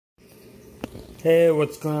Hey,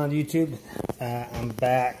 what's going on YouTube? I'm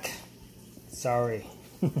back. Sorry.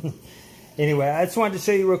 Anyway, I just wanted to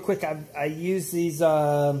show you real quick. I use these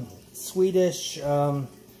Swedish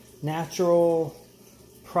natural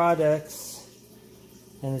products,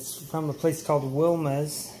 and it's from a place called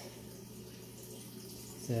Wilmas.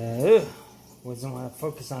 So, wasn't want to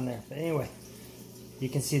focus on there, but anyway, you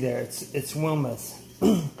can see there it's Wilmas.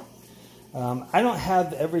 I don't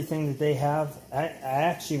have everything that they have. I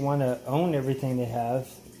actually want to own everything they have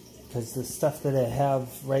because the stuff that I have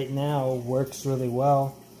right now works really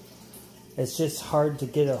well. It's just hard to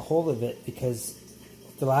get a hold of it because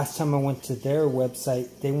the last time I went to their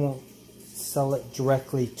website, they won't sell it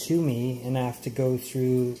directly to me, and I have to go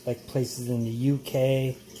through like places in the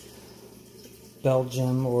UK,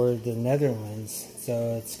 Belgium, or the Netherlands.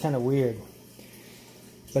 So it's kind of weird.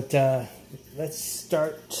 But let's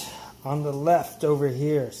start on the left over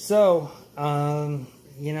here. So,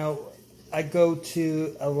 you know, I go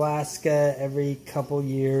to Alaska every couple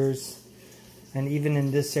years, and even in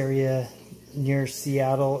this area near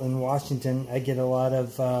Seattle and Washington, I get a lot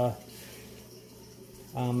of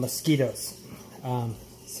mosquitoes.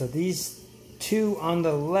 So these two on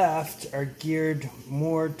the left are geared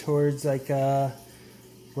more towards like a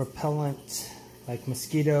repellent, like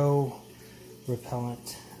mosquito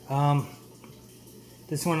repellent.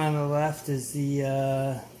 This one on the left is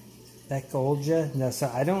the Bekolja. No,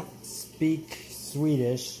 so I don't speak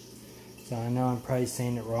Swedish, so I know I'm probably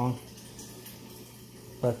saying it wrong.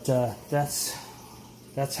 But that's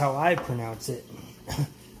how I pronounce it.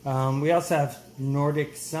 We also have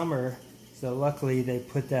Nordic Summer, so luckily they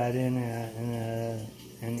put that in an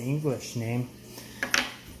English name.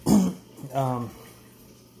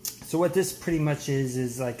 So what this pretty much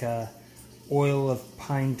is like a oil of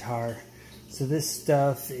pine tar. So this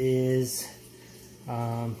stuff is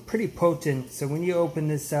pretty potent. So when you open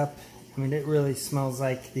this up, I mean, it really smells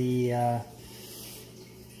like the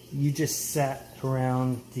you just sat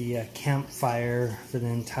around the campfire for the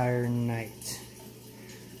entire night,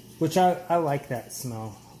 which I like that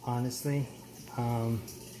smell, honestly. And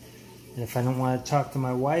if I don't want to talk to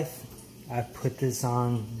my wife, I put this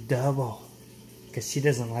on double because she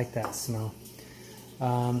doesn't like that smell.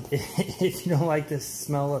 If you don't like the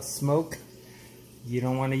smell of smoke, you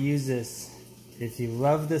don't want to use this. If you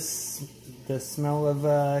love the smell of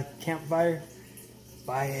a campfire,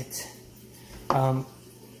 buy it.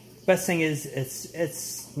 Best thing is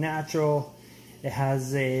it's natural. It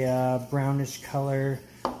has a brownish color.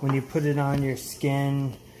 When you put it on your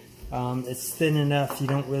skin, it's thin enough you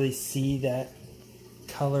don't really see that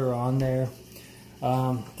color on there.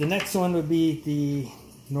 The next one would be the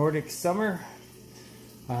Nordic Summer.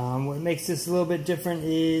 What makes this a little bit different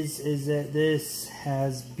is that this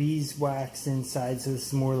has beeswax inside, so this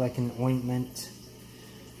is more like an ointment.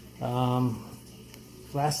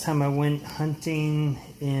 Last time I went hunting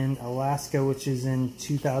in Alaska, which is in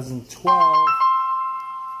 2012,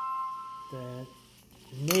 the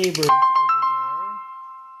neighbors over there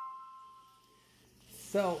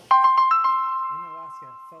felt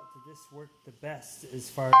that this worked the best as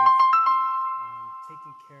far as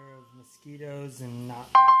taking care of mosquitoes and not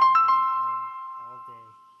bothering them all day.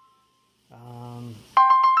 From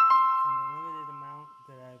the limited amount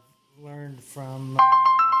that I've learned from the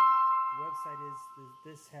website is that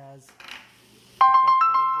this has the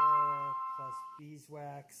Bekolja plus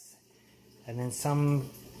beeswax, and then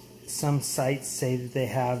some sites say that they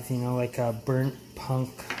have, you know, like a burnt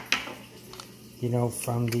punk, you know,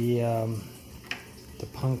 from the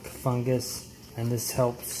punk fungus, and this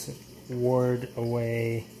helps ward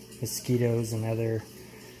away mosquitoes and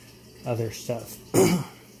other stuff.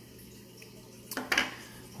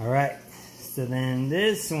 Alright, so then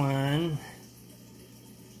this one,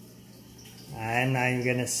 I'm not even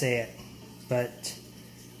gonna say it, but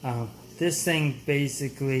this thing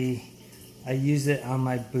basically, I use it on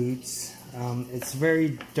my boots. It's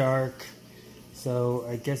very dark, so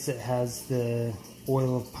I guess it has the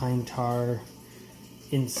oil of pine tar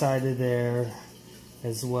inside of there,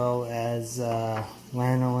 as well as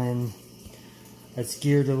lanolin. It's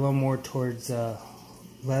geared a little more towards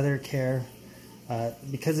leather care.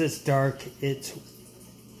 Because it's dark, it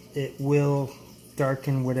will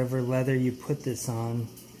darken whatever leather you put this on.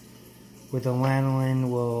 With the lanolin,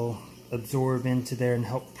 will absorb into there and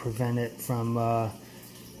help prevent it from,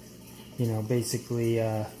 you know, basically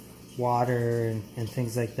water and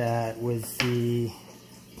things like that. With the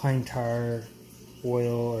pine tar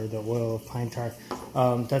oil, or the oil of pine tar,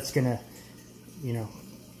 that's gonna, you know,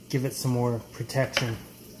 give it some more protection.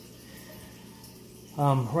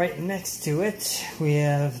 Right next to it, we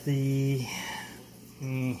have the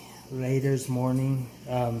Later's Morning.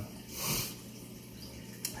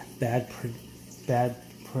 bad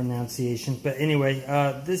pronunciation. But anyway,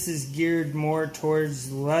 this is geared more towards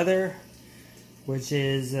leather, which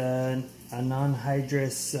is a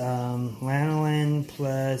non-hydrous lanolin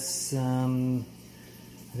plus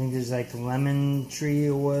I think there's like lemon tree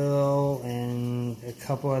oil and a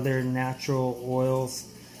couple other natural oils.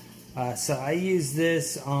 So I use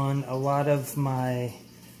this on a lot of my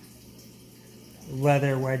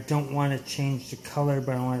leather where I don't want to change the color,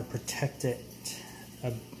 but I want to protect it,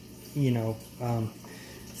 you know.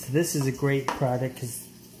 So this is a great product because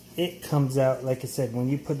it comes out, like I said, when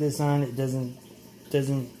you put this on, it doesn't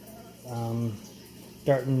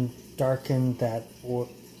darken that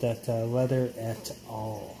leather at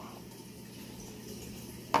all.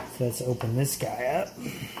 So let's open this guy up.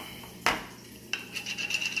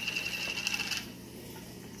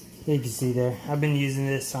 You can see there, I've been using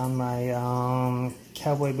this on my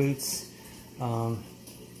cowboy boots.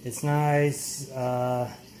 It's nice.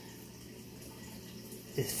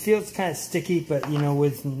 It feels kind of sticky, but you know,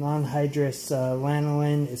 with non-hydrous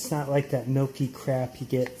lanolin, it's not like that milky crap you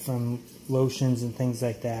get from lotions and things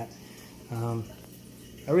like that. I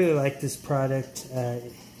really like this product.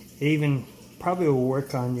 It even probably will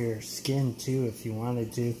work on your skin too if you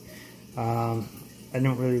wanted to. I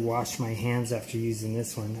don't really wash my hands after using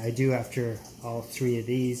this one. I do after all three of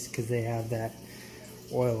these because they have that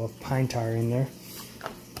oil of pine tar in there.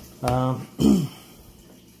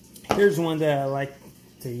 Here's one that I like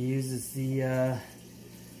to use. Is the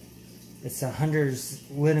it's a hunter's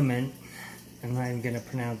liniment. I'm not even going to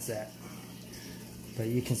pronounce that, but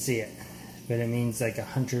you can see it. But it means like a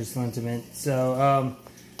hunter's liniment. So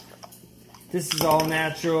this is all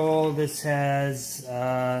natural. This has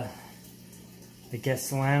I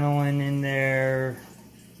guess lanolin in there,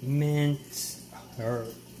 mint, or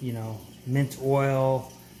you know, mint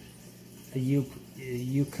oil, a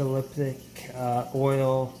eucalyptus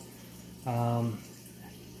oil. I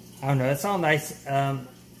don't know. It's all nice.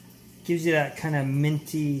 Gives you that kind of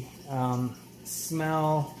minty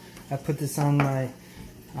smell. I put this on my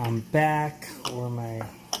back or my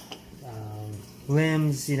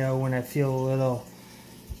limbs. You know, when I feel a little.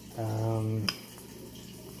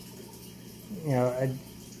 You know,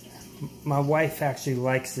 my wife actually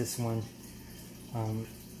likes this one.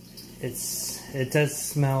 It does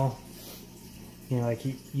smell, you know, like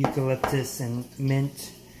eucalyptus and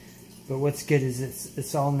mint. But what's good is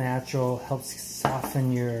it's all natural. Helps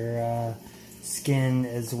soften your skin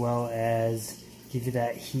as well as give you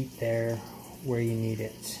that heat there where you need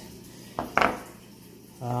it.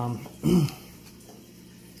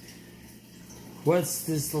 What's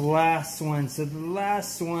this last one? So the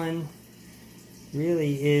last one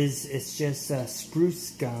really is, it's just spruce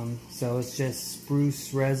gum. So it's just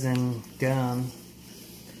spruce resin gum.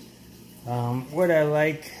 What I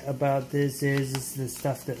like about this is the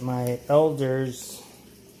stuff that my elders,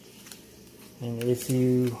 and if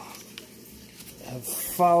you have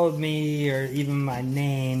followed me or even my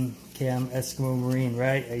name, okay, I'm Eskimo Marine,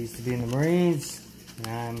 right? I used to be in the Marines, and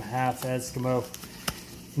I'm half Eskimo.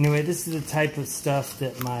 Anyway, this is the type of stuff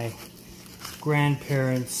that my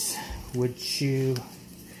grandparents would chew.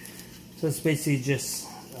 So it's basically just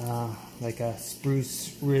like a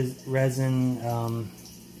spruce resin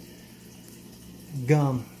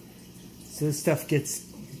gum. So this stuff gets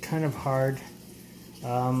kind of hard.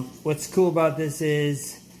 What's cool about this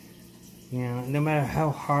is, you know, no matter how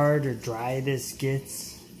hard or dry this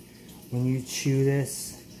gets, when you chew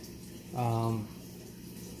this,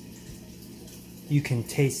 you can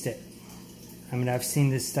taste it. I mean, I've seen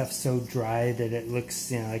this stuff so dry that it looks,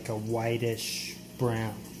 you know, like a whitish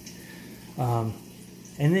brown. And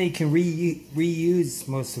then you can reuse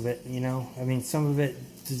most of it, you know. I mean, some of it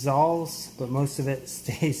dissolves, but most of it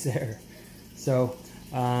stays there. So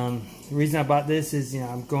the reason I bought this is, you know,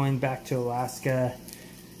 I'm going back to Alaska.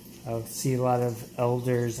 I'll see a lot of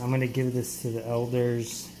elders. I'm going to give this to the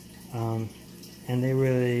elders. And they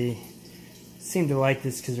really seem to like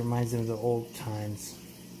this because it reminds them of the old times.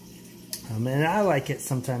 And I like it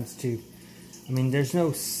sometimes too. I mean, there's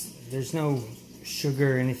no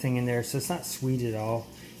sugar or anything in there, so it's not sweet at all.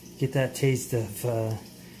 You get that taste of,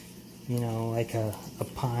 you know, like a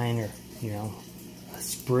pine or, you know, a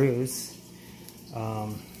spruce.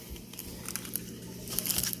 But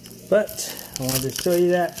I wanted to show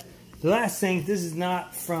you that. The last thing, this is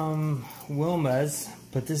not from Wilmas,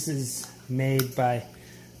 but this is made by,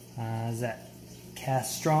 is that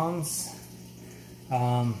Castrong's?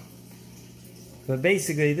 But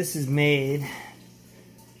basically, this is made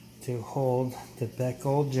to hold the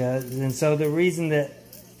Becolja. And so the reason that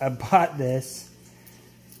I bought this,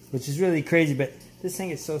 which is really crazy, but this thing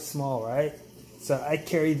is so small, right? So I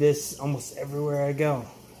carry this almost everywhere I go.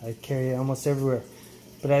 I carry it almost everywhere.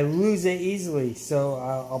 But I lose it easily, so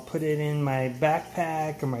I'll put it in my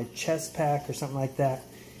backpack or my chest pack or something like that.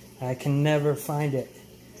 I can never find it.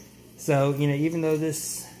 So, you know, even though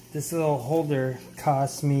this little holder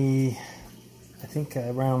cost me, I think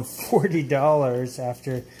around $40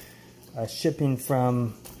 after shipping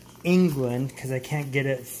from England, because I can't get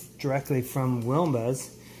it directly from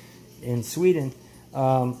Wilmas in Sweden,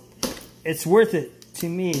 it's worth it to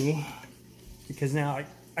me, because now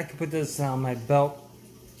I can put this on my belt,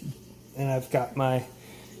 and I've got my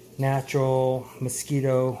natural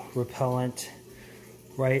mosquito repellent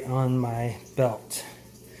right on my belt.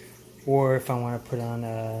 Or if I want to put on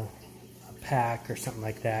a pack or something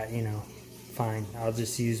like that, you know, fine. I'll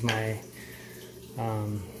just use my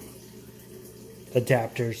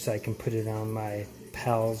adapter so I can put it on my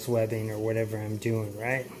PALS webbing or whatever I'm doing,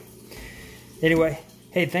 right? Anyway,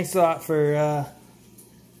 hey, thanks a lot for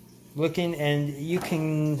looking, and you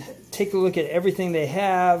can take a look at everything they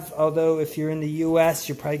have, although if you're in the US,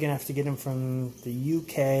 you're probably gonna have to get them from the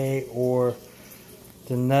UK or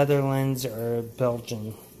the Netherlands or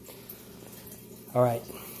Belgium. All right,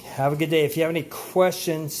 have a good day. If you have any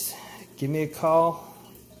questions, give me a call.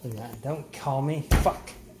 Don't call me, fuck.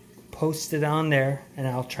 Post it on there and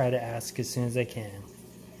I'll try to ask as soon as I can.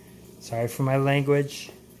 Sorry for my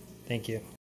language. Thank you.